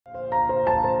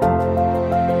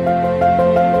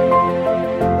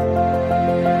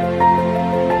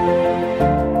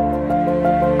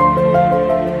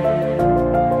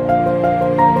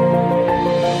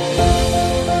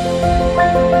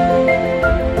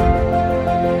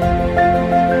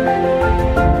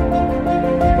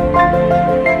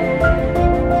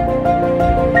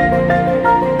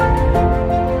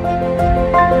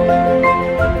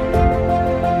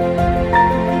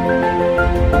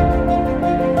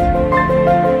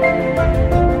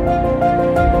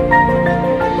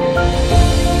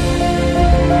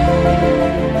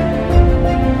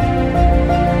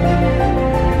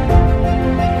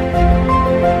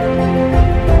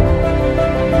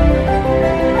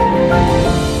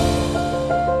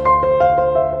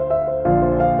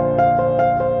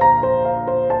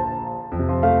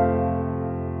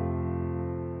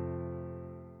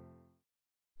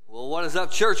is up,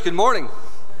 church. Good morning.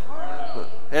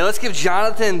 Hey, let's give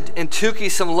Jonathan and Tukey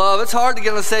some love. It's hard to get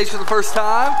on the stage for the first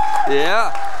time.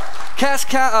 Yeah.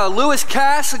 Lewis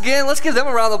Cass, again, let's give them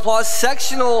a round of applause.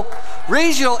 Sectional,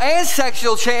 regional, and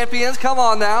sectional champions. Come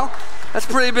on now. That's a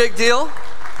pretty big deal.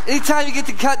 Anytime you get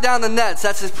to cut down the nets,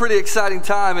 that's a pretty exciting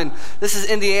time. And this is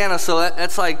Indiana, so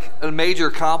that's like a major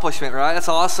accomplishment, right? That's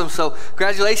awesome. So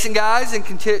congratulations, guys, and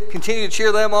continue to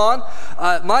cheer them on.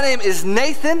 My name is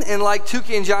Nathan, and like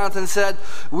Tukey and Jonathan said,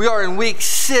 we are in week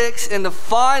 6 in the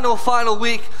final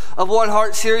week of One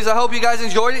Heart series. I hope you guys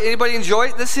enjoyed it. Anybody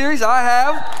enjoyed this series? I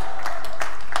have.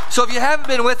 So if you haven't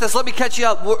been with us, let me catch you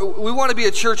up. We want to be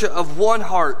a church of one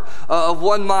heart, of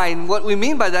one mind. What we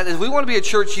mean by that is we want to be a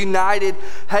church united,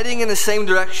 heading in the same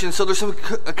direction. So there's a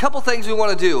couple things we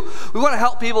want to do. We want to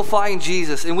help people find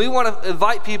Jesus, and we want to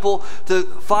invite people to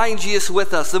find Jesus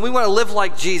with us. Then we want to live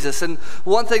like Jesus. And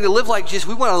one thing to live like Jesus,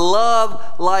 we want to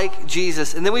love like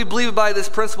Jesus. And then we believe by this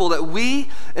principle that we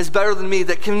is better than me,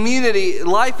 that community,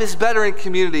 life is better in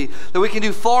community, that we can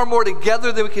do far more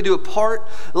together than we can do apart.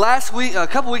 Last week, a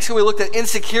couple weeks ago, we looked at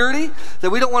insecurity, that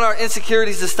we don't want our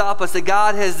insecurities to stop us, that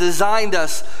God has designed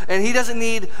us, and He doesn't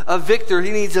need a victor,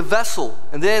 He needs a vessel.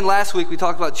 And then last week we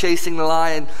talked about chasing the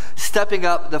lion, stepping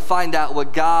up to find out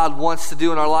what God wants to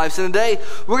do in our lives. And today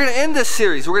we're going to end this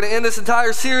series. We're going to end this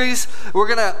entire series. We're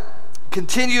going to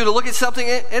continue to look at something.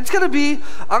 It's going to be,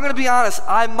 I'm going to be honest,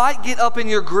 I might get up in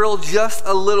your grill just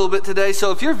a little bit today.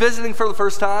 So if you're visiting for the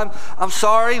first time, I'm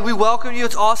sorry. We welcome you.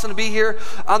 It's awesome to be here.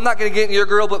 I'm not going to get in your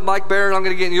grill, but Mike Barrett, I'm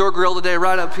going to get in your grill today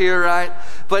right up here, right?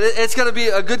 But it's going to be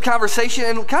a good conversation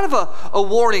and kind of a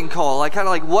warning call. Like kind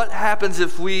of like what happens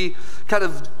if we kind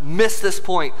of miss this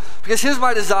point. Because here's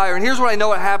my desire, and here's what I know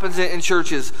what happens in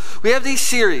churches. We have these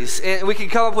series, and we can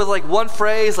come up with like one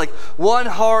phrase, like one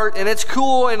heart, and it's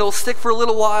cool, and it'll stick for a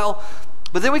little while,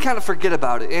 but then we kind of forget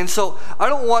about it. And so I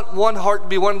don't want One Heart to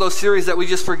be one of those series that we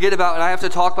just forget about, and I have to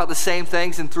talk about the same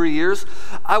things in 3 years.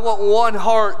 I want One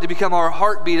Heart to become our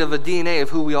heartbeat of a DNA of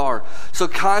who we are. So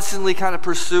constantly kind of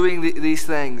pursuing these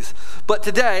things. But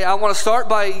today, I want to start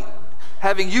by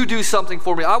having you do something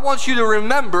for me. I want you to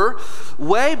remember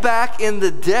way back in the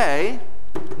day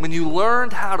when you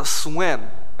learned how to swim.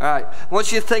 All right, I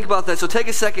want you to think about that. So take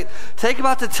a second. Think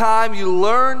about the time you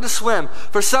learned to swim.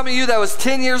 For some of you, that was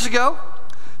 10 years ago.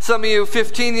 Some of you,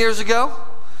 15 years ago.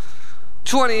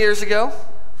 20 years ago.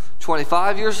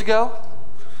 25 years ago.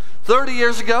 30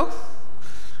 years ago.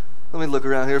 Let me look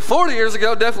around here. 40 years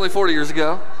ago, definitely 40 years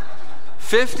ago.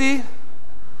 50,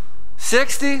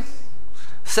 60,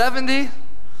 70,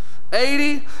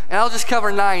 80, and I'll just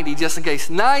cover 90 just in case.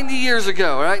 90 years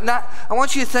ago, right? I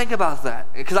want you to think about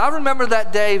that, because I remember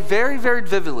that day very, very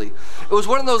vividly. It was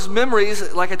one of those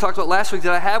memories, like I talked about last week,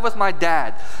 that I have with my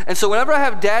dad. And so whenever I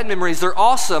have dad memories, they're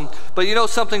awesome, but you know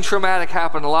something traumatic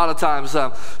happened a lot of times.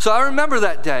 So I remember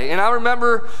that day, and I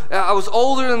remember I was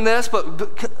older than this,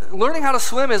 but learning how to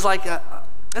swim is like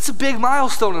that's a big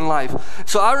milestone in life.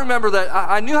 So I remember that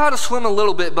I knew how to swim a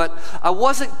little bit, but I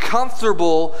wasn't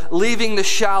comfortable leaving the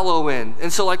shallow end.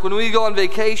 And so like when we go on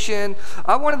vacation,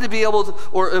 I wanted to be able to,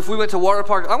 or if we went to water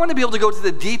park, I wanted to be able to go to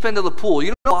the deep end of the pool.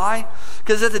 You know why?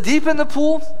 Because at the deep end of the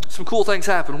pool, some cool things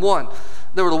happened. One,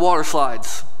 there were the water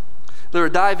slides. There were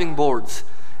diving boards.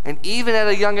 And even at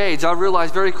a young age, I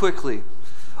realized very quickly,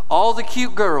 all the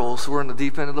cute girls were in the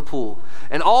deep end of the pool.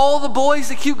 And all the boys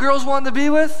the cute girls wanted to be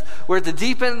with were at the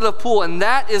deep end of the pool. And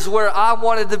that is where I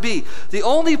wanted to be. The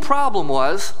only problem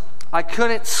was I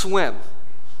couldn't swim.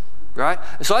 Right?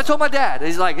 And so I told my dad,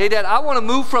 he's like, hey Dad, I want to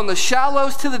move from the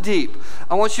shallows to the deep.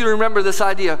 I want you to remember this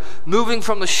idea, moving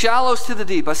from the shallows to the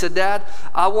deep. I said, Dad,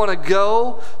 I want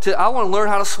to learn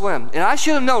how to swim. And I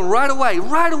should have known right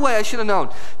away I should have known.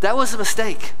 That was a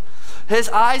mistake. His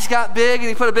eyes got big and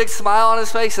he put a big smile on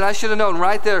his face, and I should have known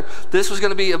right there this was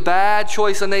going to be a bad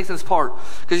choice on Nathan's part.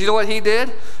 Because you know what he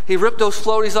did? He ripped those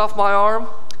floaties off my arm.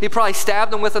 He probably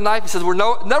stabbed them with a knife. He says, we're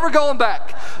never going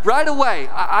back. Right away.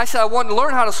 I said, I wanted to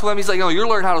learn how to swim. He's like, no, you're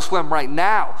learning how to swim right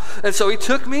now. And so he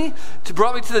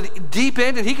brought me to the deep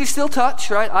end, and he could still touch,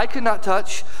 right? I could not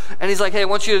touch. And he's like, hey, I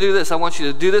want you to do this. I want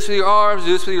you to do this with your arms,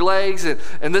 do this with your legs,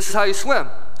 and this is how you swim.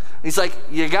 And he's like,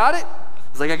 you got it?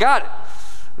 I was like, I got it.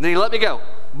 And then he let me go.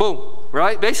 Boom.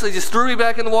 Right? Basically just threw me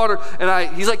back in the water.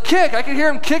 And he's like, kick. I can hear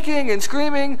him kicking and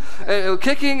screaming,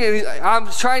 kicking. And I'm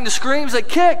trying to scream. He's like,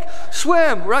 kick,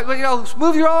 swim, right? You know,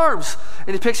 move your arms.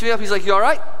 And he picks me up. He's like, you all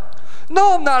right?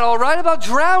 No, I'm not all right. I'm about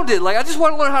drowned. Like, I just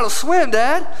want to learn how to swim,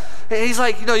 Dad. And he's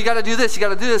like, you know, you got to do this. You got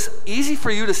to do this. Easy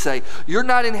for you to say. You're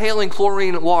not inhaling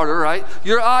chlorine water, right?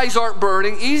 Your eyes aren't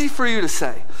burning. Easy for you to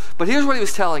say. But here's what he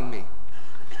was telling me.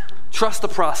 Trust the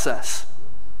process.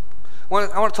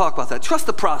 I want to talk about that. Trust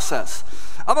the process.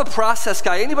 I'm a process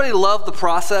guy. Anybody love the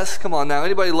process? Come on now.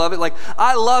 Anybody love it? Like,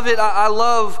 I love it. I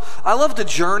love the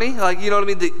journey. Like, you know what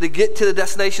I mean? To get to the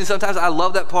destination. Sometimes I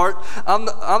love that part.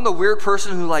 I'm the weird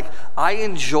person who, like, I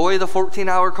enjoy the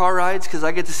 14-hour car rides because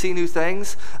I get to see new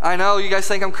things. I know you guys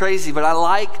think I'm crazy, but I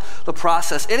like the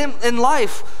process. And in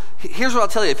life, here's what I'll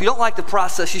tell you. If you don't like the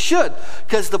process, you should,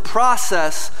 because the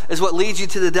process is what leads you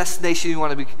to the destination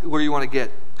where you want to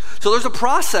get. So there's a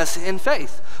process in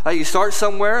faith. You start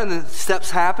somewhere and the steps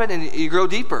happen and you grow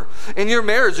deeper. In your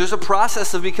marriage, there's a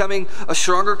process of becoming a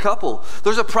stronger couple.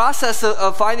 There's a process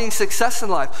of finding success in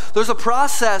life. There's a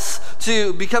process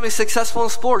to becoming successful in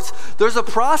sports. There's a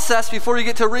process before you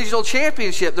get to a regional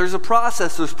championship. There's a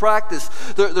process, there's practice,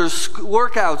 there's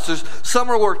workouts, there's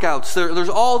summer workouts, there's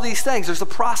all these things. There's a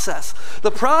process.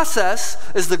 The process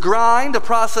is the grind. The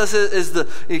process is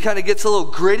it kind of gets a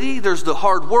little gritty. There's the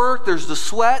hard work, there's the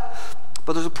sweat,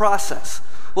 but there's a process.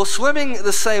 Well, swimming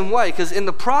the same way, because in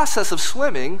the process of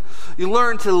swimming, you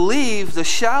learn to leave the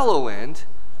shallow end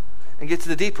and get to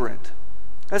the deeper end.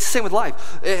 That's the same with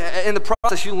life. In the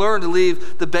process, you learn to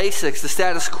leave the basics, the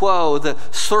status quo, the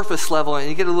surface level, and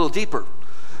you get a little deeper.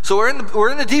 So we're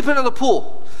in the deep end of the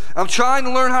pool. I'm trying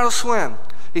to learn how to swim.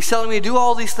 He's telling me to do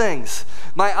all these things.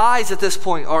 My eyes at this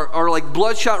point are like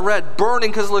bloodshot red,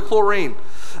 burning because of the chlorine.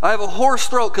 I have a hoarse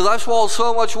throat because I've swallowed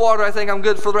so much water I think I'm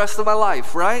good for the rest of my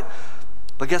life, right?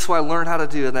 But guess what I learned how to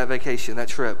do in that vacation, that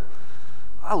trip?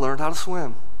 I learned how to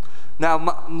swim. Now,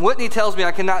 Whitney tells me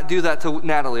I cannot do that to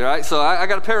Natalie, right? So I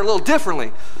got to parent a little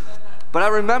differently. But I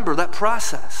remember that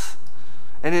process.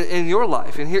 And in your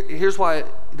life, and here's why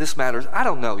this matters. I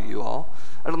don't know you all.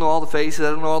 I don't know all the faces. I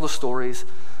don't know all the stories.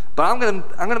 But I'm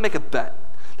gonna make a bet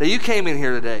that you came in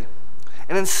here today,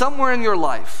 and then somewhere in your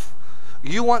life,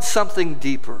 you want something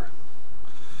deeper.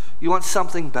 You want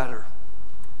something better.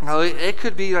 Now, it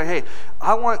could be like, hey,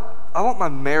 I want my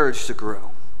marriage to grow.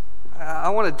 I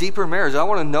want a deeper marriage. I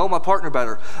want to know my partner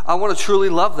better. I want to truly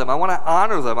love them. I want to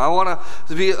honor them. I want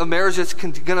to be a marriage that's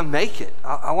going to make it.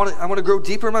 I want to grow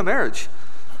deeper in my marriage.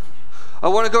 I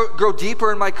want to grow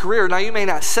deeper in my career. Now, you may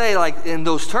not say like in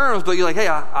those terms, but you're like, hey,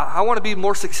 I want to be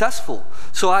more successful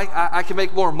so I can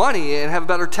make more money and have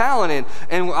better talent.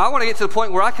 And I want to get to the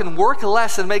point where I can work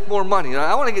less and make more money.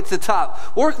 I want to get to the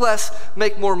top. Work less,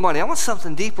 make more money. I want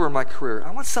something deeper in my career. I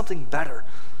want something better.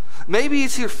 Maybe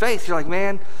it's your faith. You're like,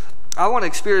 man, I want to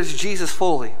experience Jesus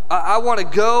fully. I want to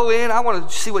go in. I want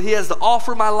to see what he has to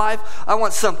offer my life. I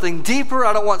want something deeper.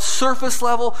 I don't want surface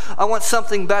level. I want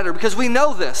something better. Because we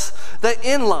know this, that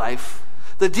in life,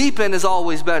 the deep end is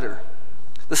always better.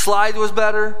 The slide was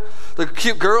better. The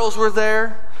cute girls were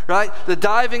there, right? The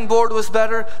diving board was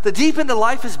better. The deep end of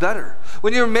life is better.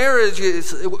 When your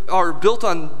marriages are built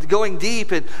on going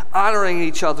deep and honoring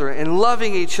each other and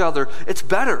loving each other, it's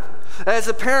better. As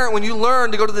a parent, when you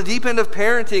learn to go to the deep end of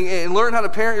parenting and learn how to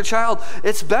parent your child,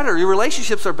 it's better. Your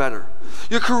relationships are better.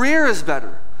 Your career is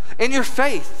better. And your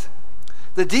faith,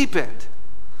 the deep end.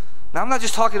 Now, I'm not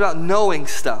just talking about knowing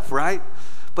stuff, right?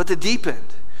 But the deep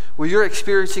end, where you're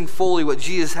experiencing fully what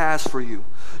Jesus has for you.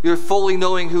 You're fully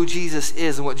knowing who Jesus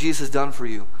is and what Jesus has done for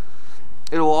you.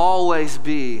 It will always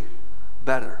be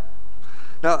better.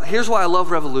 Now, here's why I love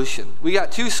Revolution. We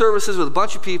got 2 services with a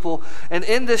bunch of people, and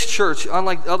in this church,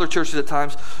 unlike other churches at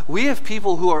times, we have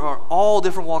people who are all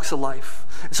different walks of life.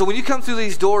 And so when you come through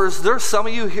these doors, there's some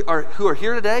of you who are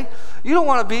here today. You don't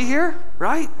want to be here,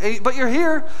 right? But you're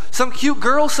here. Some cute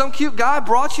girl, some cute guy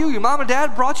brought you. Your mom and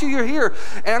dad brought you. You're here.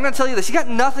 And I'm going to tell you this. You got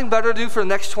nothing better to do for the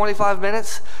next 25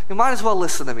 minutes. You might as well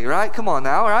listen to me, right? Come on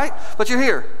now, all right? But you're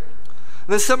here.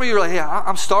 And then some of you are like, hey,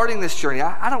 I'm starting this journey.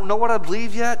 I don't know what I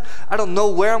believe yet. I don't know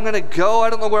where I'm going to go.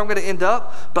 I don't know where I'm going to end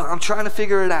up, but I'm trying to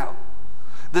figure it out.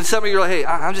 Then some of you are like, hey,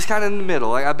 I'm just kind of in the middle.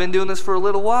 Like, I've been doing this for a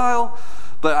little while,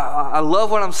 but I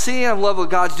love what I'm seeing. I love what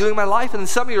God's doing in my life. And then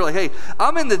some of you are like, hey,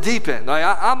 I'm in the deep end. Like,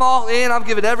 I'm all in. I'm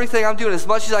giving everything. I'm doing as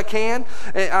much as I can.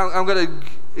 And I'm going to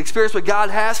experience what God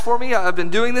has for me. I've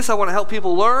been doing this. I want to help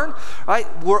people learn. Right?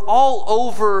 We're all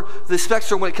over the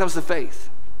spectrum when it comes to faith.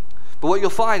 But what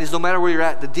you'll find is no matter where you're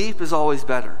at, the deep is always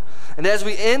better. And as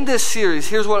we end this series,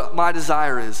 here's what my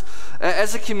desire is.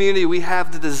 As a community, we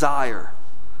have the desire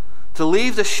to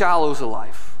leave the shallows of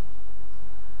life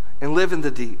and live in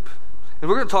the deep. And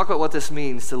we're going to talk about what this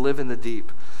means to live in the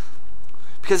deep.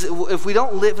 Because if we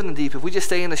don't live in the deep, if we just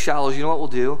stay in the shallows, you know what we'll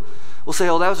do? We'll say,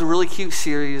 oh, that was a really cute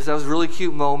series. That was a really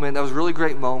cute moment. That was a really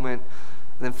great moment.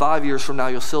 And then 5 years from now,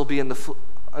 you'll still be in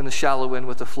the shallow end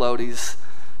with the floaties,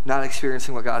 not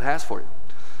experiencing what God has for you.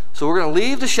 So we're going to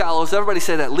leave the shallows. Everybody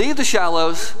say that. Leave the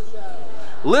shallows.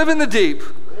 Live in the deep.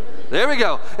 There we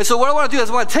go. And so what I want to do is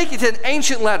I want to take you to an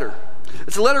ancient letter.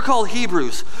 It's a letter called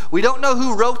Hebrews. We don't know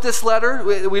who wrote this letter.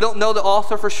 We don't know the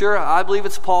author for sure. I believe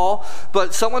it's Paul.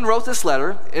 But someone wrote this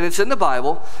letter, and it's in the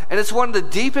Bible. And it's one of the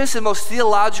deepest and most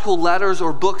theological letters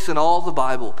or books in all of the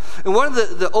Bible. And one of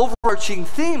the overarching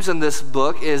themes in this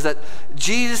book is that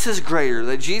Jesus is greater.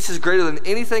 That Jesus is greater than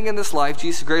anything in this life.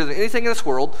 Jesus is greater than anything in this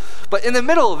world. But in the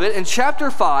middle of it, in chapter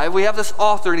 5, we have this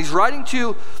author, and he's writing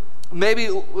to, maybe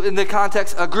in the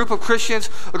context, a group of Christians,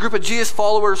 a group of Jesus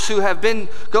followers who have been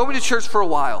going to church for a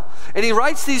while. And he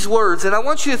writes these words, and I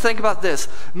want you to think about this.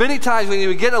 Many times when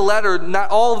you get a letter, not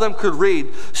all of them could read.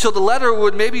 So the letter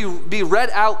would maybe be read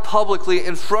out publicly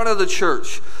in front of the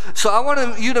church. So I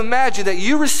want you to imagine that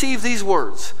you receive these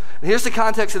words. And here's the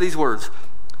context of these words.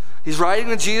 He's writing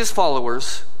to Jesus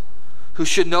followers who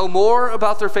should know more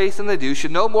about their faith than they do,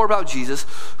 should know more about Jesus,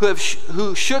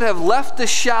 who should have left the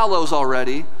shallows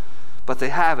already, but they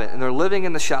haven't, and they're living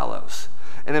in the shallows.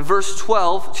 And in verse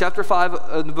 12, chapter 5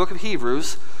 of the book of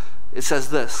Hebrews, it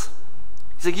says this.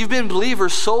 He's like, you've been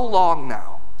believers so long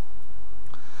now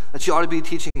that you ought to be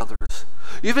teaching others.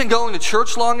 You've been going to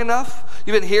church long enough.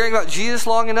 You've been hearing about Jesus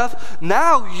long enough.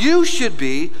 Now you should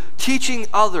be teaching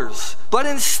others. But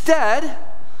instead,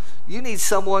 you need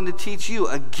someone to teach you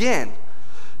again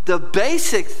the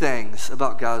basic things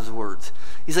about God's words.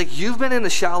 He's like, you've been in the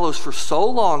shallows for so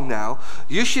long now.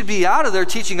 You should be out of there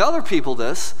teaching other people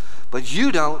this, but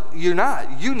you're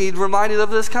not. You need reminded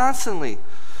of this constantly.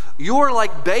 You're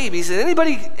like babies.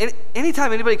 And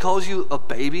anytime anybody calls you a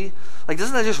baby, like,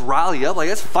 doesn't that just rile you up? Like,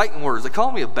 that's fighting words. They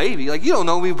call me a baby. Like, you don't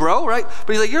know me, bro, right?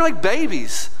 But he's like, you're like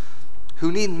babies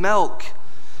who need milk,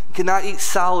 cannot eat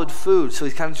solid food. So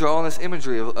he's kind of drawing this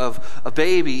imagery of a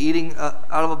baby eating out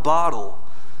of a bottle.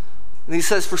 And he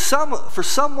says, for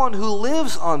someone who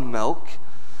lives on milk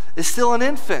is still an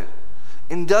infant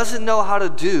and doesn't know how to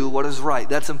do what is right.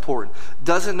 That's important.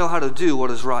 Doesn't know how to do what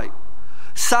is right.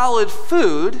 Solid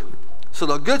food, so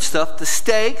the good stuff, the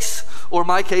steaks, or in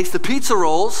my case, the pizza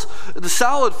rolls, the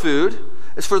solid food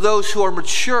is for those who are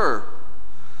mature,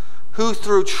 who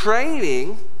through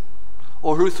training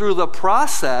or who through the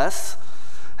process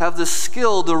have the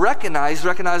skill to recognize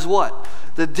what?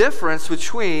 The difference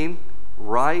between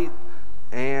right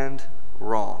and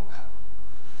wrong.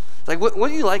 Like,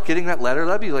 wouldn't you like getting that letter?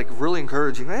 That'd be like really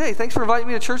encouraging. Hey, thanks for inviting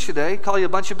me to church today. Call you a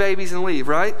bunch of babies and leave,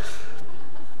 right?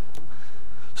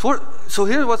 So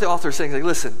here's what the author is saying. Like,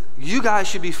 listen, you guys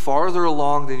should be farther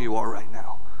along than you are right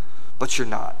now, but you're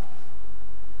not.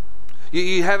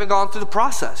 You haven't gone through the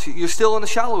process. You're still in the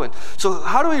shallow end. So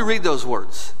how do we read those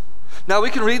words? Now,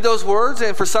 we can read those words,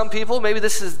 and for some people, maybe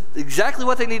this is exactly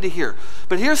what they need to hear.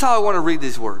 But here's how I want to read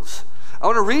these words. I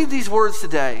want to read these words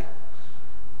today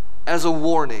as a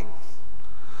warning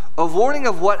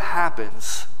of what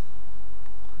happens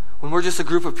when we're just a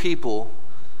group of people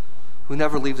who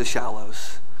never leave the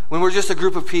shallows, when we're just a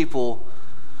group of people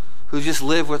who just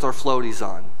live with our floaties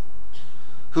on,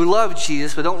 who love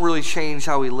Jesus but don't really change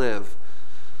how we live,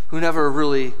 who never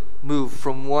really move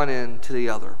from one end to the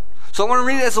other. So I want to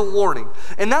read it as a warning,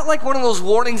 and not like one of those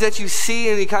warnings that you see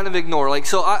and you kind of ignore. Like,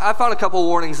 so I found a couple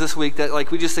warnings this week that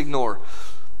like we just ignore.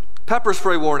 Pepper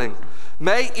spray warning.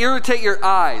 May irritate your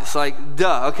eyes. Like,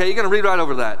 duh. Okay, you're going to read right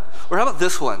over that. Or how about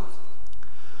this one?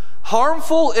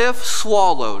 Harmful if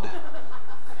swallowed.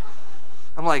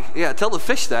 I'm like, yeah, tell the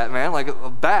fish that, man. Like a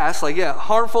bass, like, yeah,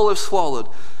 harmful if swallowed.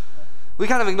 We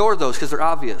kind of ignored those because they're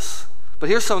obvious. But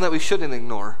here's some that we shouldn't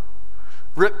ignore.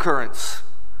 Rip currents.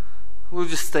 We'll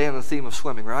just stay on the theme of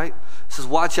swimming, right? It says,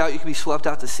 watch out, you can be swept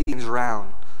out to sea and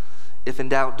drown. If in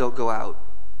doubt, don't go out.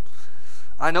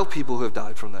 I know people who have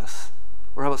died from this.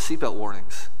 Or how about seatbelt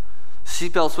warnings?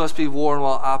 Seatbelts must be worn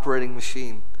while operating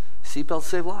machine. Seatbelts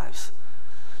save lives.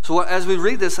 So as we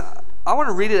read this, I want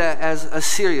to read it as a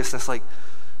seriousness. Like,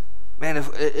 man,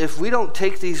 if we don't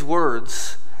take these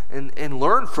words and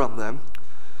learn from them,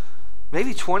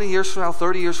 maybe 20 years from now,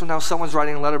 30 years from now, someone's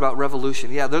writing a letter about revolution.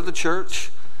 Yeah, they're the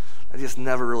church. I just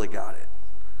never really got it.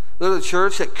 They're the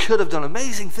church that could have done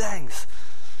amazing things,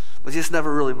 but just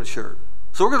never really matured.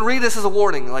 So we're going to read this as a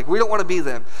warning. Like, we don't want to be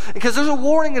them. Because there's a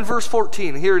warning in verse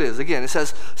 14. Here it is. Again, it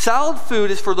says, solid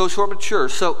food is for those who are mature.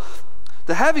 So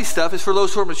the heavy stuff is for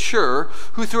those who are mature,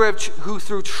 who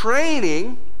through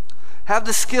training have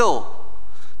the skill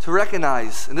to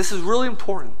recognize, and this is really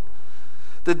important,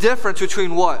 the difference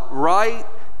between what? Right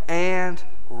and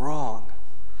wrong.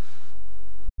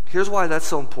 Here's why that's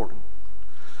so important.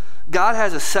 God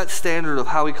has a set standard of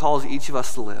how he calls each of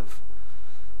us to live.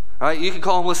 All right, you can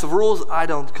call them lists of rules. I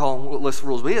don't call them lists of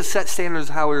rules. But he has set standards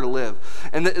of how we're to live.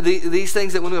 And these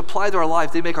things that when we apply to our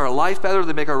life, they make our life better.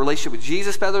 They make our relationship with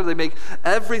Jesus better. They make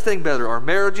everything better. Our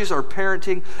marriages, our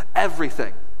parenting,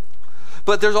 everything.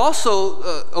 But there's also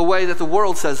a way that the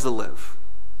world says to live,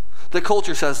 the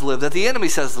culture says to live, that the enemy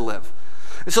says to live.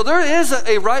 And so there is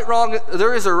a right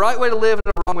way to live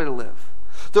and a wrong way to live.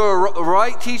 There are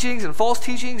right teachings and false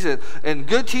teachings and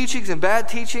good teachings and bad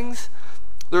teachings.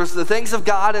 There's the things of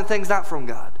God and things not from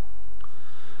God.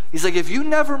 He's like, if you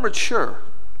never mature,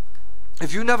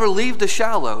 if you never leave the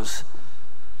shallows,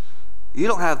 you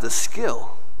don't have the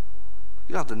skill,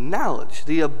 you don't have the knowledge,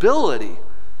 the ability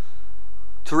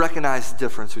to recognize the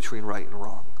difference between right and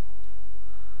wrong.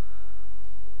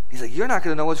 He's like, you're not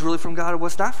going to know what's really from God or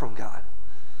what's not from God.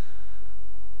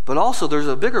 But also there's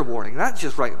a bigger warning, not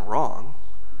just right and wrong.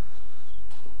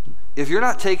 If you're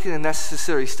not taking the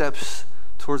necessary steps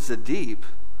towards the deep,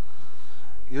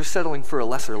 you're settling for a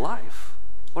lesser life.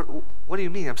 What do you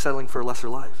mean I'm settling for a lesser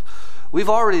life? We've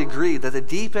already agreed that the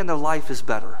deep end of life is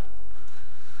better.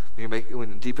 When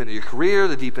the deep end of your career,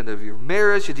 the deep end of your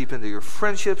marriage, the deep end of your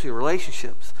friendships, your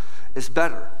relationships is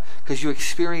better because you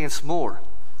experience more.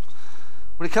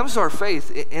 When it comes to our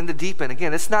faith in the deep end,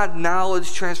 again, it's not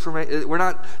knowledge transformation. We're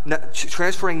not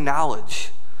transferring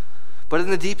knowledge. But in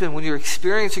the deep end, when you're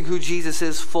experiencing who Jesus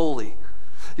is fully,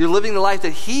 you're living the life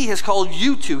that he has called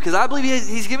you to, because I believe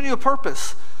he's given you a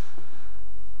purpose.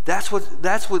 That's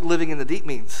what living in the deep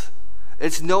means.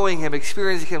 It's knowing him,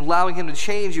 experiencing him, allowing him to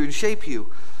change you and shape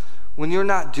you. When you're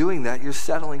not doing that, you're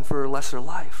settling for a lesser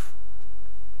life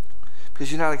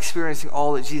because you're not experiencing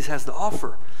all that Jesus has to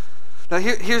offer. Now,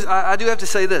 I do have to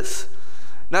say this.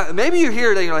 Now, maybe you're here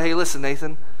today, you're like, hey, listen,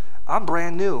 Nathan, I'm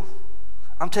brand new.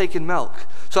 I'm taking milk.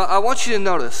 So I want you to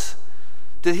notice,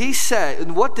 what did he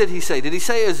say? Did he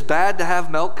say it's bad to have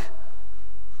milk?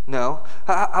 No.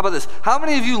 How about this? How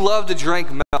many of you love to drink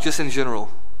milk just in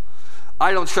general?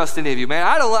 I don't trust any of you, man.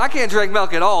 I can't drink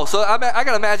milk at all. So I got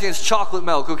to imagine it's chocolate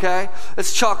milk, okay?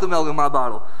 It's chocolate milk in my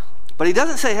bottle. But he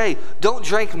doesn't say, hey, don't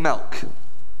drink milk.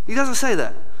 He doesn't say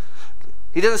that.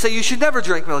 He doesn't say you should never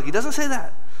drink milk. He doesn't say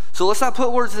that. So let's not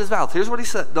put words in his mouth. Here's what he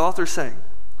said, the author's saying.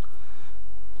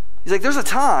 He's like, there's a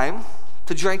time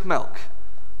to drink milk.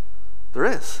 There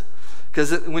is.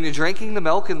 Because when you're drinking the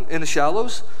milk in the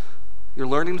shallows, you're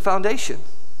learning the foundation.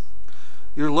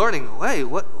 You're learning, hey,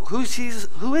 who is Jesus?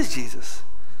 Who is Jesus?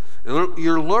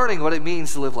 You're learning what it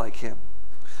means to live like him.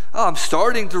 Oh, I'm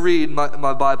starting to read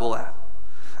my Bible app.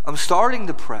 I'm starting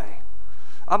to pray.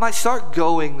 I might start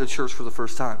going to church for the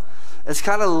first time. It's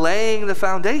kind of laying the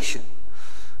foundation.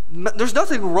 There's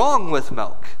nothing wrong with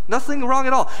milk. Nothing wrong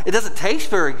at all. It doesn't taste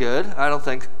very good, I don't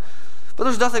think. But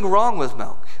there's nothing wrong with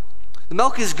milk. The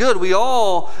milk is good. We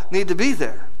all need to be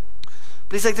there.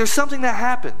 But he's like, there's something that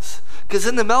happens. Because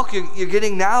in the milk, you're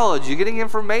getting knowledge, you're getting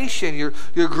information,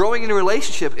 you're growing in a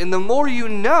relationship. And the more you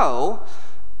know,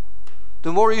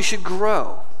 the more you should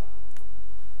grow.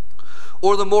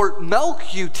 Or the more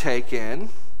milk you take in,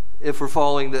 if we're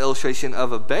following the illustration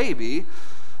of a baby,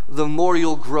 the more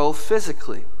you'll grow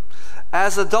physically.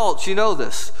 As adults, you know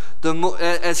this.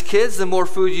 As kids, the more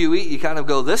food you eat, you kind of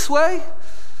go this way.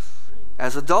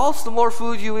 As adults, the more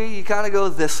food you eat, you kind of go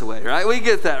this way, right? We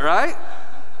get that, right?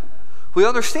 We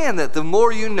understand that the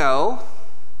more you know,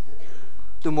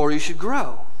 the more you should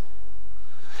grow.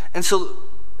 And so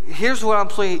here's what I'm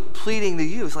pleading to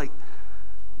you. It's like,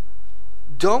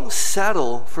 don't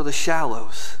settle for the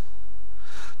shallows.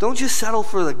 Don't just settle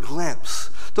for the glimpse.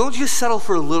 Don't just settle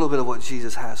for a little bit of what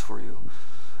Jesus has for you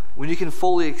when you can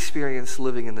fully experience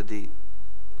living in the deep.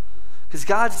 Because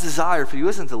God's desire for you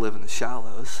isn't to live in the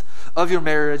shallows of your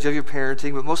marriage, of your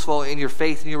parenting, but most of all in your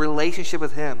faith, in your relationship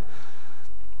with him.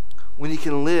 When you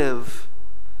can live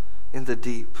in the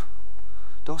deep.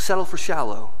 Don't settle for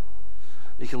shallow.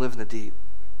 You can live in the deep.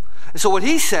 And so what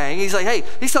he's saying, he's like, hey,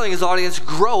 he's telling his audience,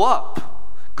 grow up.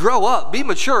 Grow up. Be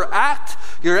mature. Act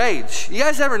your age. You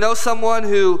guys ever know someone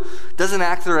who doesn't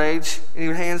act their age? And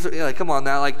your hands are like, come on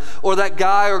now. Like, or that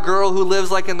guy or girl who lives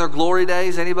like in their glory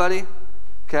days? Anybody?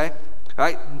 Okay. All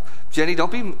right. Jenny,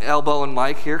 don't be elbowing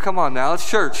Mike here. Come on now. It's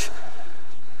church.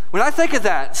 When I think of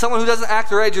that, someone who doesn't act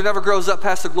their age or never grows up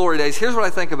past the glory days, here's what I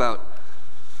think about.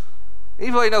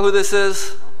 Anybody know who this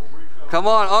is? Come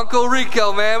on, Uncle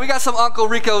Rico, man. We got some Uncle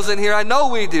Ricos in here. I know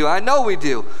we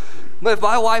do. But if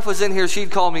my wife was in here,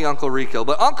 she'd call me Uncle Rico.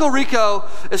 But Uncle Rico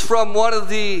is from one of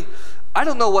the, I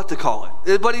don't know what to call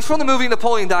it, but he's from the movie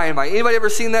Napoleon Dynamite. Anybody ever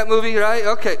seen that movie, right?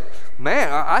 Okay. Man,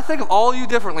 I think of all you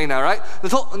differently now, right?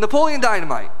 Napoleon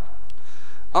Dynamite.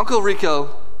 Uncle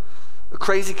Rico, a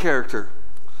crazy character.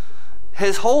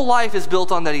 His whole life is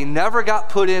built on that he never got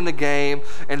put in the game,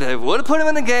 and if they would have put him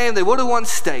in the game, they would have won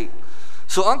state.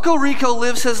 So Uncle Rico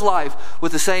lives his life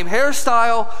with the same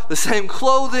hairstyle, the same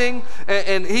clothing,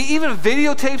 and he even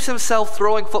videotapes himself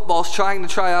throwing footballs, trying to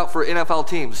try out for NFL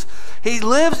teams. He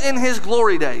lives in his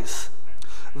glory days.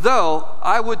 Though,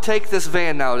 I would take this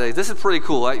van nowadays. This is pretty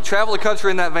cool. I travel the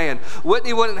country in that van.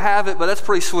 Whitney wouldn't have it, but that's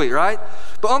pretty sweet, right?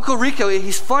 But Uncle Rico,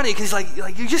 he's funny because he's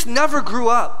like you just never grew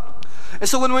up. And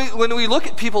so when we look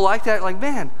at people like that, like,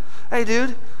 man, hey,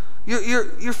 dude,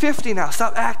 you're 50 now.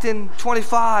 Stop acting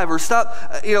 25, or stop,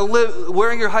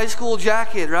 wearing your high school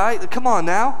jacket, right? Come on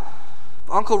now.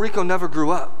 But Uncle Rico never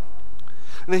grew up.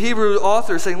 And the Hebrew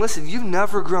author is saying, listen, you've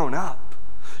never grown up.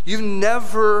 You've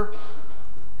never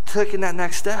taking that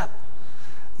next step.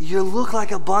 You look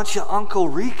like a bunch of Uncle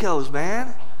Ricos,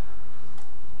 man.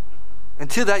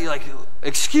 Until that, you're like,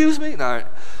 excuse me? No.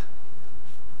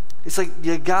 It's like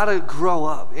you gotta grow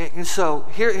up. And so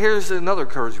here's another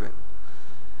encouragement.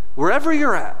 Wherever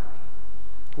you're at,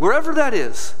 wherever that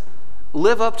is,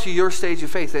 live up to your stage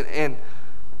of faith. And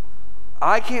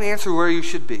I can't answer where you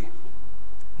should be,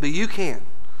 but you can.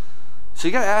 So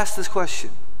you gotta ask this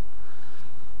question.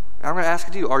 I'm going to ask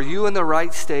it to you. Are you in the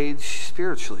right stage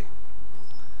spiritually?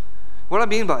 What I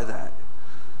mean by that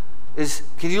is,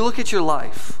 can you look at your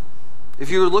life? If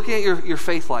you're looking at your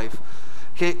faith life,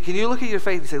 can you look at your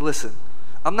faith and say, listen,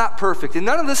 I'm not perfect. And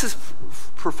none of this is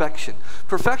perfection.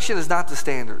 Perfection is not the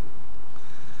standard.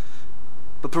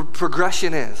 But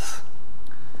progression is.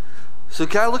 So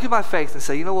can I look at my faith and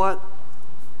say, you know what?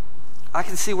 I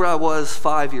can see where I was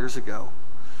 5 years ago.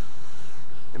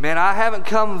 And man, I haven't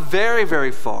come very, very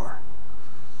far,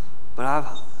 but I've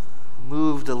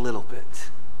moved a little bit.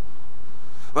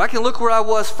 Or I can look where I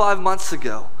was 5 months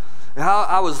ago, and how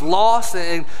I was lost,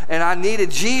 and I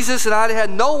needed Jesus, and I had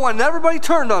no one, and everybody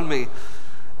turned on me.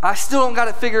 I still don't got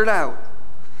it figured out,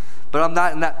 but I'm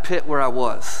not in that pit where I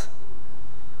was.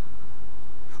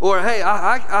 Or, hey,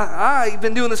 I've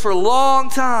been doing this for a long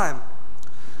time.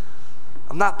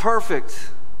 I'm not perfect,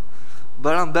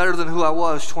 but I'm better than who I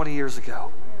was 20 years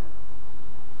ago.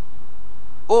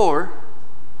 Or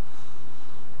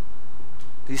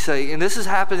you say, and this has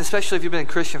happened especially if you've been a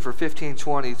Christian for 15,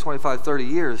 20, 25, 30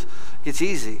 years, it gets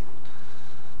easy.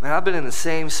 Man, I've been in the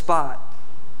same spot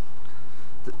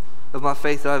of my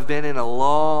faith that I've been in a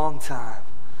long time.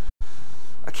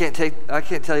 I can't tell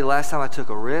you the last time I took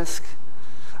a risk.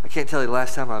 I can't tell you the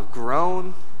last time I've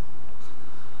grown.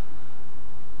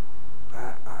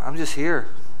 I'm just here.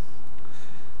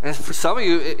 And for some of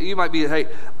you, you might be, hey,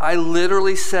 I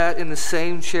literally sat in the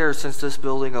same chair since this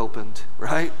building opened,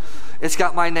 right? It's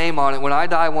got my name on it. When I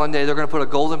die one day, they're going to put a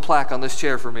golden plaque on this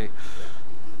chair for me.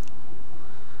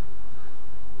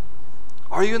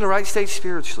 Are you in the right stage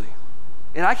spiritually?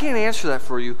 And I can't answer that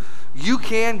for you. You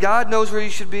can. God knows where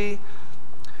you should be.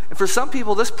 And for some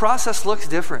people, this process looks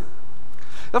different.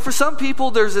 But for some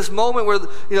people, there's this moment where,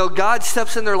 God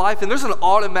steps in their life and there's an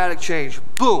automatic change.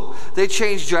 Boom. They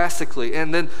change drastically.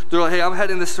 And then they're like, hey, I'm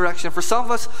heading this direction. For some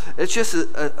of us, it's just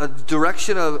a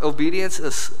direction of obedience,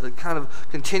 a kind of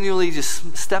continually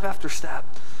just step after step.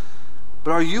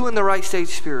 But are you in the right stage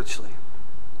spiritually?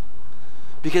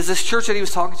 Because this church that he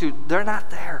was talking to, they're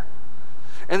not there.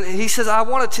 And he says,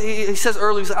 he says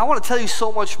earlier, I want to tell you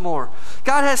so much more.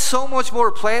 God has so much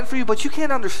more planned for you, but you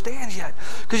can't understand yet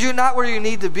because you're not where you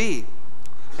need to be.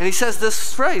 And he says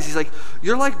this phrase, he's like,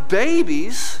 you're like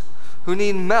babies who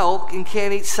need milk and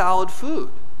can't eat solid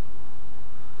food.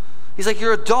 He's like,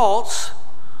 you're adults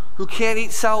who can't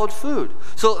eat solid food.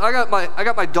 So I got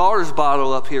my daughter's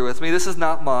bottle up here with me. This is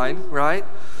not mine, right?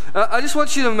 I just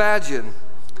want you to imagine.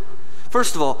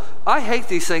 First of all, I hate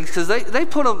these things because they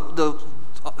put the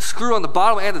screw on the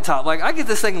bottom and the top. Like, I get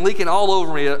this thing leaking all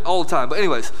over me all the time. But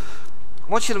anyways, I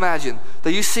want you to imagine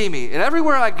that you see me, and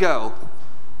everywhere I go,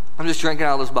 I'm just drinking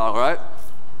out of this bottle, right?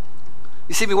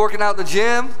 You see me working out in the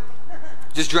gym,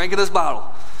 just drinking this bottle.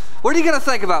 What are you going to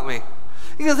think about me?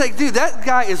 You're going to think, dude, that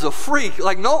guy is a freak.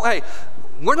 Like, no, hey,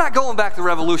 we're not going back to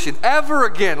Revolution ever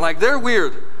again. Like, they're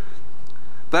weird.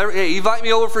 But hey, you invite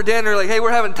me over for dinner, like, hey, we're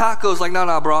having tacos. Like,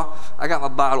 no, bro, I got my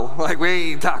bottle. Like, we ain't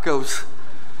eating tacos.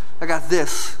 I got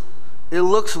this. It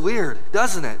looks weird,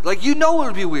 doesn't it? Like, it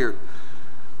would be weird.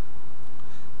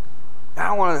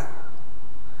 Let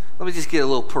me just get a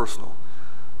little personal.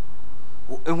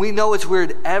 And we know it's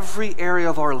weird every area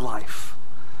of our life.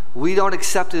 We don't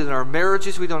accept it in our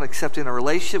marriages. We don't accept it in our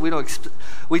relationship.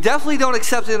 We definitely don't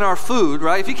accept it in our food,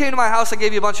 right? If you came to my house, I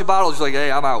gave you a bunch of bottles, you're like,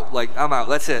 hey, I'm out. Like, I'm out.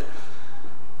 That's it.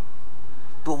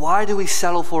 But why do we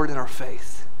settle for it in our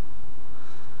faith?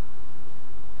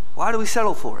 Why do we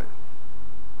settle for it?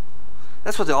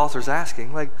 That's what the author's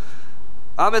asking. Like,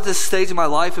 I'm at this stage in my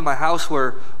life in my house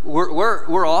where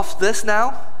we're off this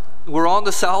now. We're on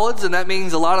the solids, and that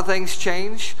means a lot of things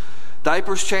change.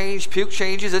 Diapers change, puke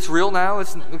changes. It's real now.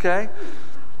 It's okay.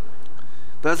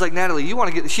 But I was like, Natalie,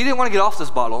 she didn't want to get off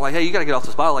this bottle. I'm like, hey, you got to get off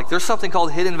this bottle. Like, there's something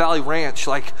called Hidden Valley Ranch.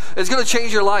 Like, it's going to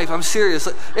change your life. I'm serious.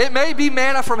 It may be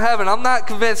manna from heaven. I'm not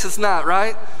convinced it's not,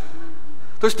 right?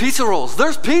 There's pizza rolls.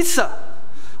 There's pizza.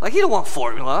 Like, you don't want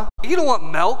formula. You don't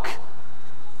want milk.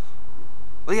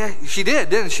 Well, yeah, she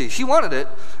did, didn't she? She wanted it.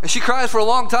 And she cried for a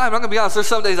long time. I'm going to be honest. There's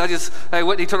some days hey,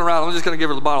 Whitney, turn around. I'm just going to give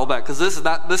her the bottle back because this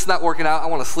is not working out. I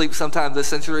want to sleep sometime this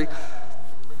century.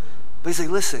 But he's like,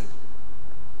 listen.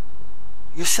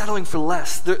 You're settling for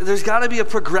less. There's got to be a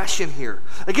progression here.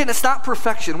 Again, it's not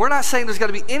perfection. We're not saying there's got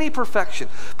to be any perfection,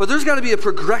 but there's got to be a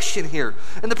progression here.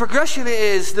 And the progression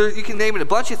is, you can name it a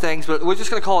bunch of things, but we're just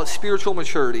going to call it spiritual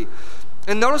maturity.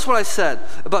 And notice what I said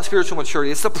about spiritual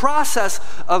maturity. It's the process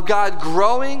of God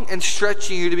growing and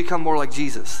stretching you to become more like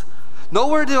Jesus.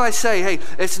 Nowhere do I say, hey,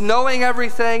 it's knowing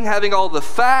everything, having all the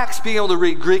facts, being able to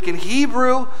read Greek and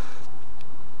Hebrew.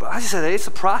 But I just said, hey, it's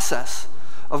a process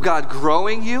of God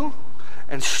growing you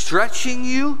and stretching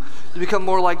you to become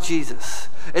more like Jesus.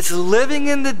 It's living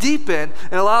in the deep end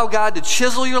and allow God to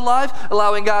chisel your life,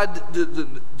 allowing God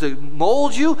to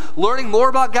mold you, learning more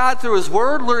about God through His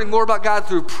Word, learning more about God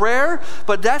through prayer.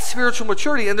 But that's spiritual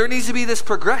maturity, and there needs to be this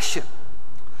progression.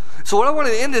 So what I want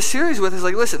to end this series with is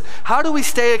like, listen, how do we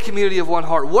stay a community of one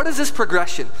heart? What is this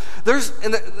progression?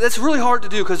 And that's really hard to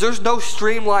do because there's no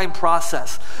streamlined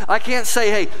process. I can't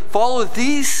say, hey, follow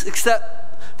this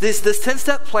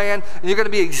 10-step plan, and you're going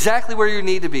to be exactly where you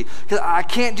need to be. Because I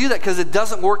can't do that because it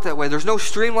doesn't work that way. There's no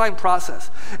streamlined process.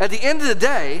 At the end of the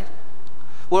day,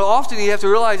 what often you have to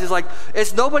realize is like,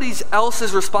 it's nobody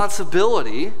else's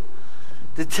responsibility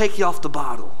to take you off the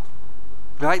bottle.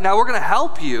 Right? Now, we're going to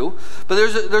help you, but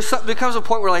there becomes a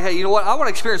point where like, hey, you know what? I want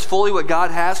to experience fully what God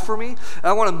has for me, and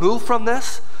I want to move from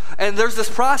this. And there's this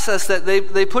process that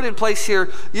they put in place here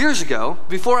years ago,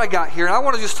 before I got here. And I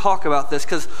want to just talk about this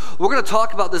because we're going to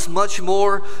talk about this much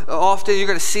more often. You're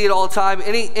going to see it all the time.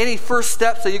 Any first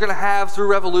steps that you're going to have through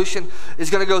Revolution is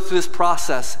going to go through this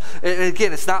process. And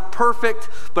again, it's not perfect,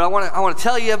 but I want to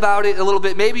tell you about it a little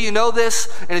bit. Maybe you know this,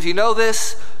 and if you know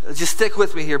this, just stick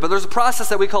with me here. But there's a process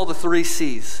that we call the 3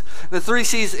 C's. The 3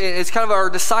 C's, it's kind of our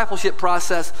discipleship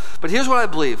process. But here's what I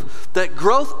believe, that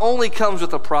growth only comes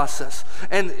with a process.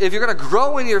 And if you're going to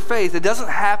grow in your faith, it doesn't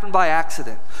happen by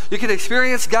accident. You can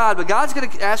experience God, but God's going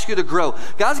to ask you to grow.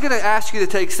 God's going to ask you to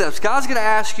take steps. God's going to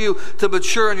ask you to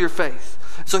mature in your faith.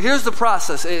 So here's the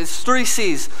process. It's 3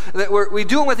 C's. We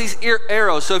do them with these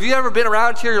arrows. So if you've ever been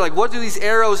around here, you're like, what do these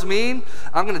arrows mean?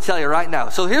 I'm going to tell you right now.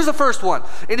 So here's the first one.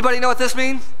 Anybody know what this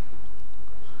means?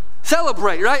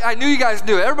 Celebrate, right? I knew you guys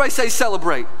knew it. Everybody say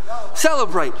celebrate.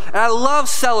 Celebrate. And I love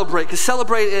celebrate because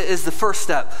celebrate is the first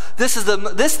step.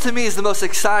 This to me is the most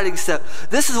exciting step.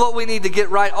 This is what we need to get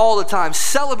right all the time.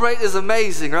 Celebrate is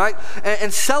amazing, right?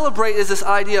 And celebrate is this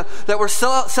idea that we're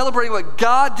celebrating what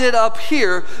God did up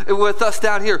here with us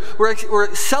down here.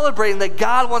 We're celebrating that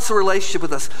God wants a relationship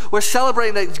with us. We're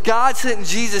celebrating that God sent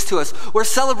Jesus to us. We're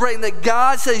celebrating that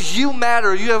God says you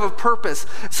matter, you have a purpose.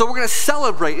 So we're going to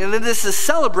celebrate. And then this is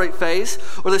celebrate phase,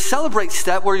 or the celebrate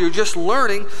step, where you're just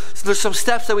learning. So there's some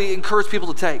steps that we encourage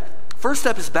people to take. First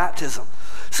step is baptism.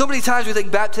 So many times we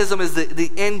think baptism is the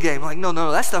end game. Like, no,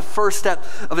 that's the first step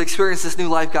of experiencing this new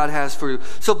life God has for you.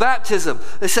 So baptism,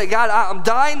 they say, God, I'm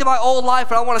dying to my old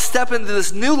life, and I want to step into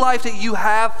this new life that you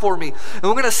have for me. And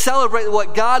we're going to celebrate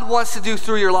what God wants to do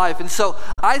through your life. And so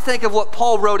I think of what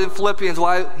Paul wrote in Philippians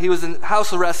while he was in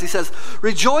house arrest. He says,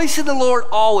 rejoice in the Lord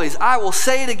always. I will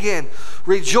say it again,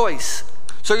 rejoice.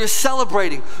 So you're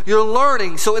celebrating, you're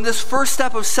learning. So in this first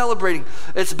step of celebrating,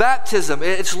 it's baptism,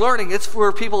 it's learning. It's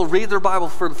where people read their Bible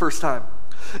for the first time.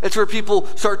 It's where people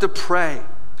start to pray.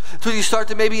 It's when you start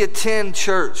to maybe attend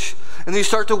church. And then you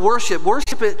start to worship.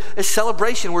 Worship is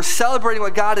celebration. We're celebrating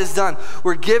what God has done.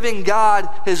 We're giving God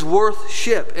His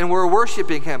worship, and we're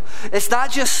worshiping Him. It's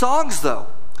not just songs, though.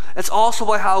 It's also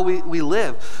by how we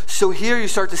live. So here you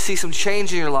start to see some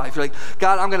change in your life. You're like,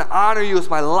 God, I'm going to honor you with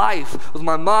my life, with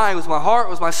my mind, with my heart,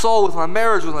 with my soul, with my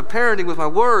marriage, with my parenting, with my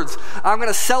words. I'm going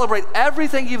to celebrate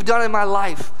everything you've done in my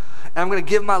life, and I'm going to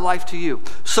give my life to you.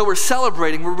 So we're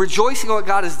celebrating. We're rejoicing in what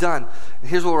God has done. And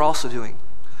here's what we're also doing.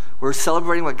 We're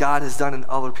celebrating what God has done in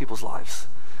other people's lives.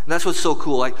 And that's what's so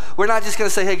cool. Like, we're not just going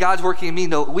to say, hey, God's working in me.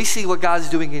 No, we see what God's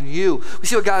doing in you. We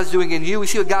see what God's doing in you. We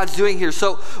see what God's doing here.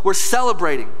 So we're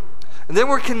celebrating. And then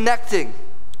we're connecting.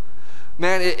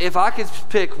 Man, if I could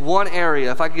pick one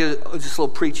area, if I could get just a little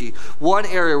preachy, one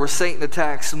area where Satan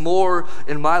attacks more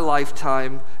in my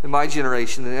lifetime, in my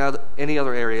generation, than any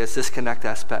other area, it's this connect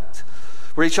aspect.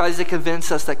 Where he tries to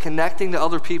convince us that connecting to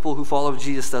other people who follow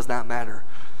Jesus does not matter.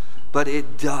 But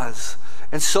it does.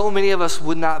 And so many of us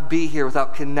would not be here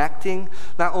without connecting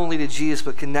not only to Jesus,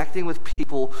 but connecting with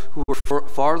people who were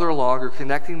farther along, or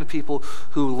connecting to people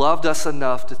who loved us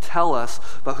enough to tell us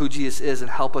about who Jesus is and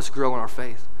help us grow in our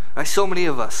faith. Right? So many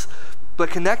of us. But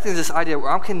connecting is this idea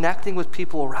where I'm connecting with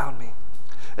people around me.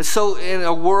 And so in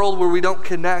a world where we don't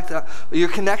connect, you're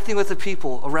connecting with the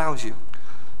people around you.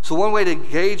 So one way to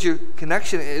gauge your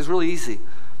connection is really easy.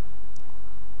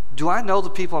 Do I know the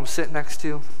people I'm sitting next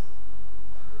to?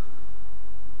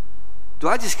 Do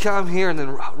I just come here and then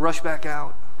rush back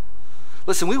out?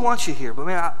 Listen, we want you here, but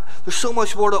man, there's so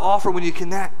much more to offer when you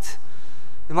connect.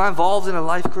 Am I involved in a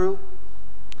life group?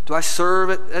 Do I serve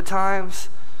at times?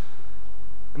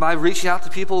 Am I reaching out to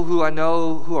people who I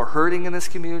know who are hurting in this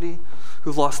community,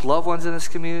 who've lost loved ones in this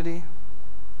community?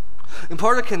 And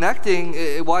part of connecting,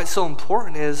 why it's so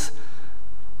important is,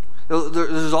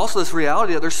 there's also this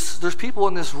reality that there's people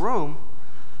in this room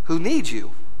who need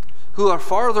you, who are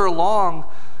farther along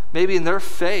maybe in their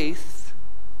faith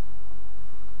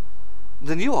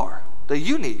than you are, that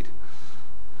you need.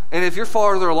 And if you're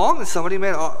farther along than somebody,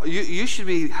 man, you should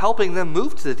be helping them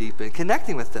move to the deep end,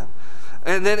 connecting with them.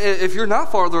 And then if you're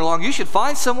not farther along, you should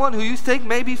find someone who you think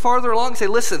may be farther along and say,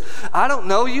 listen, I don't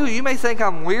know you. You may think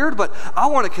I'm weird, but I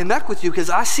want to connect with you because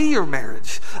I see your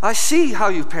marriage. I see how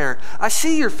you parent. I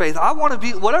see your faith. I want to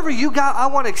be, whatever you got, I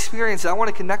want to experience it. I want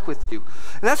to connect with you.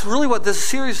 And that's really what this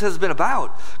series has been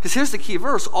about. Because here's the key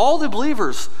verse. All the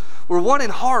believers were one in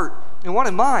heart and one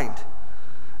in mind.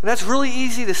 And that's really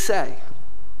easy to say.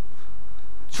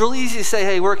 It's really easy to say,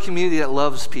 hey, we're a community that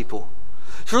loves people.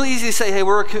 It's really easy to say, hey,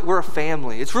 we're a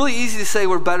family. It's really easy to say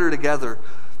we're better together.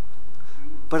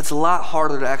 But it's a lot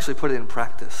harder to actually put it in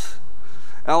practice.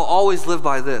 And I'll always live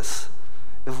by this.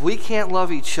 If we can't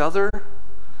love each other,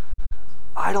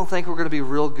 I don't think we're going to be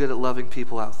real good at loving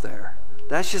people out there.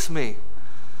 That's just me.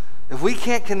 If we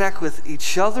can't connect with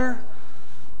each other,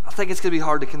 I think it's going to be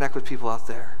hard to connect with people out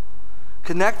there.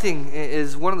 Connecting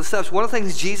is one of the steps. One of the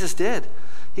things Jesus did.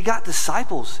 He got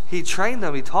disciples. He trained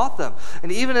them. He taught them.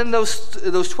 And even in those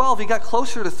 12, he got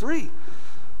closer to 3.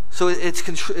 So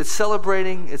it's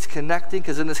celebrating, it's connecting,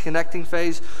 because in this connecting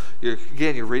phase, you're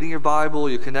reading your Bible,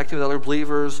 you're connecting with other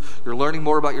believers, you're learning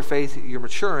more about your faith, you're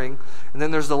maturing. And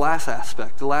then there's the last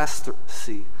aspect, the last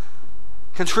C.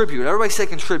 Contribute. Everybody say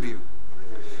contribute.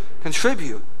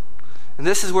 Contribute. And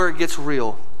this is where it gets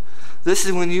real. This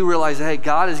is when you realize, hey,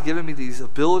 God has given me these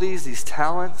abilities, these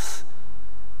talents,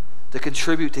 to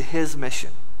contribute to his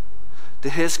mission, to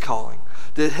his calling,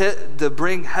 to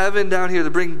bring heaven down here, to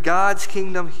bring God's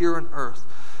kingdom here on earth,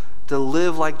 to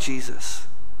live like Jesus.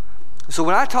 So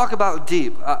when I talk about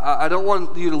deep, I don't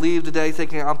want you to leave today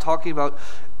thinking I'm talking about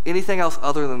anything else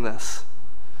other than this.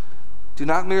 Do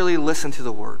not merely listen to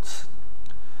the words.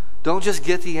 Don't just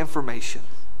get the information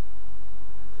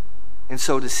and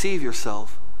so deceive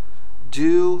yourself.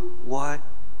 Do what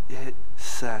it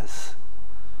says.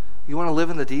 You want to live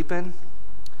in the deep end?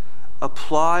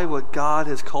 Apply what God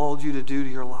has called you to do to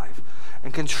your life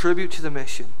and contribute to the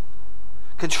mission.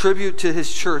 Contribute to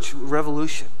his church,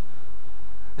 Revolution.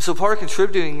 And so part of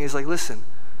contributing is like, listen,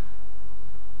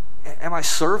 am I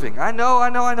serving? I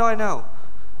know.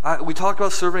 We talk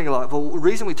about serving a lot, but the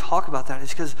reason we talk about that is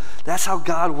because that's how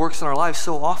God works in our lives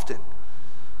so often.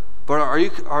 But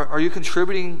are you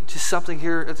contributing to something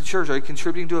here at the church? Are you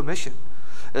contributing to a mission?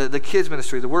 The kids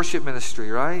ministry, the worship ministry,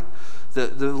 right? The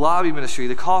lobby ministry,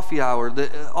 the coffee hour,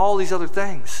 all these other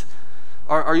things.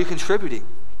 Are you contributing?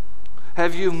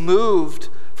 Have you moved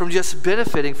from just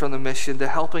benefiting from the mission to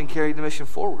helping carry the mission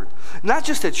forward? Not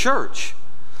just at church.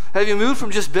 Have you moved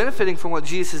from just benefiting from what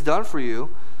Jesus has done for you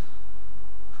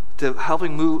to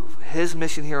helping move his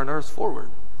mission here on earth forward?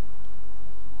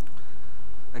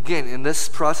 Again, in this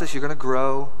process, you're going to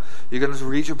grow. You're going to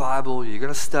read your Bible. You're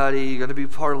going to study. You're going to be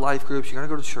part of life groups. You're going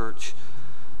to go to church.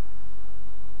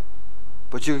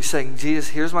 But you're saying, Jesus,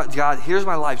 here's my life.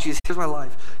 Jesus, here's my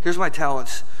life. Here's my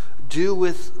talents. Do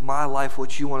with my life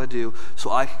what you want to do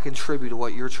so I can contribute to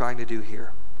what you're trying to do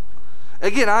here.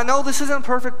 Again, I know this isn't a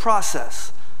perfect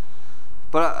process,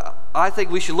 but I think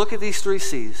we should look at these 3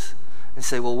 C's and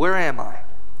say, well, where am I?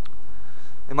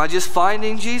 Am I just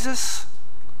finding Jesus?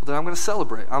 Well, then I'm going to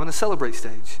celebrate. I'm in the celebrate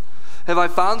stage. Have I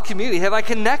found community? Have I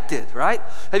connected, right?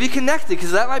 Have you connected?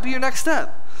 Because that might be your next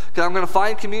step. Because I'm going to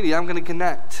find community. I'm going to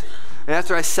connect. And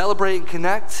after I celebrate and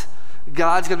connect,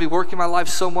 God's going to be working my life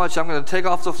so much. I'm going to take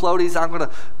off the floaties. I'm going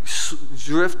to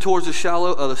drift towards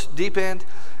the deep end.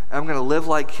 And I'm going to live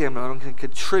like him. And I'm going to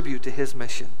contribute to his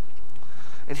mission.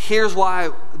 And here's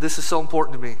why this is so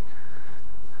important to me.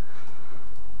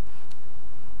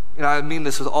 And I mean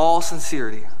this with all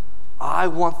sincerity. I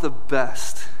want the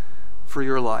best for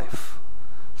your life.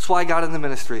 That's why I got in the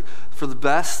ministry, for the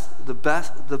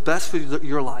best for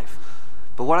your life.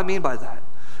 But what I mean by that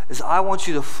is I want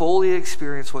you to fully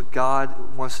experience what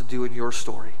God wants to do in your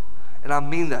story. And I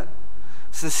mean that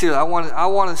sincerely.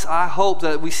 I hope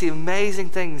that we see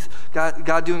amazing things,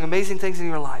 God doing amazing things in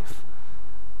your life.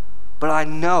 But I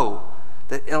know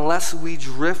that unless we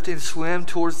drift and swim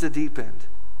towards the deep end,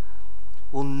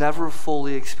 we'll never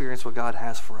fully experience what God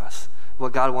has for us,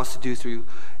 what God wants to do through you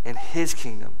in His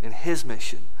kingdom, in His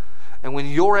mission. And when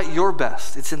you're at your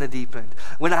best, it's in the deep end.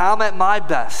 When I'm at my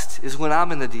best is when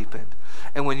I'm in the deep end.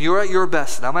 And when you're at your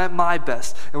best and I'm at my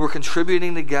best and we're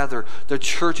contributing together, the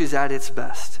church is at its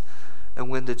best. And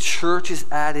when the church is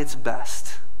at its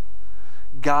best,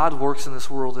 God works in this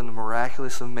world in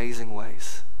miraculous, amazing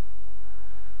ways.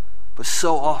 But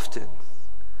so often,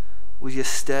 we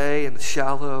just stay in the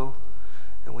shallow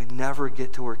and we never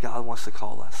get to where God wants to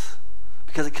call us.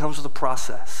 Because it comes with a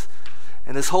process.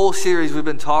 And this whole series, we've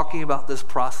been talking about this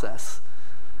process.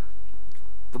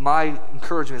 But my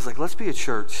encouragement is let's be a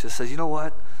church that says, you know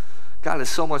what? God has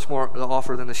so much more to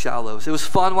offer than the shallows. It was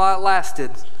fun while it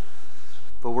lasted,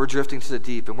 but we're drifting to the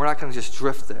deep. And we're not going to just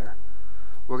drift there.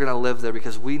 We're going to live there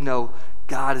because we know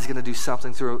God is going to do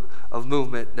something through a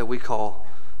movement that we call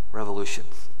revolution.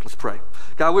 Let's pray.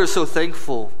 God, we're so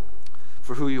thankful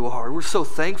for who you are. We're so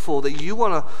thankful that you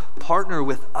want to partner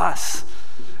with us,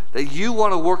 that you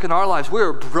want to work in our lives. We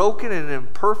are broken and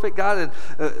imperfect, God,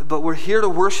 but we're here to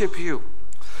worship you.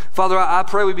 Father, I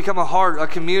pray we become a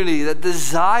community that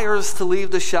desires to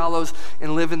leave the shallows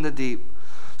and live in the deep.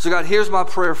 So God, here's my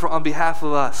prayer on behalf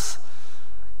of us.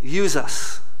 Use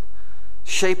us,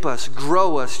 shape us,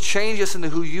 grow us, change us into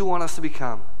who you want us to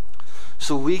become,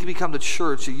 so we can become the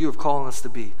church that you have called us to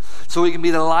be. So we can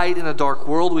be the light in a dark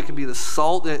world. We can be the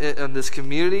salt in this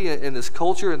community, in this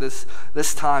culture, in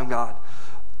this time, God.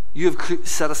 You have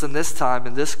set us in this time,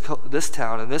 in this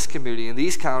town, in this community, in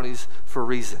these counties for a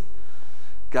reason.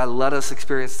 God, let us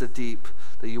experience the deep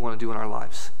that you want to do in our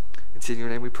lives. It's in your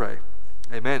name we pray.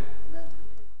 Amen.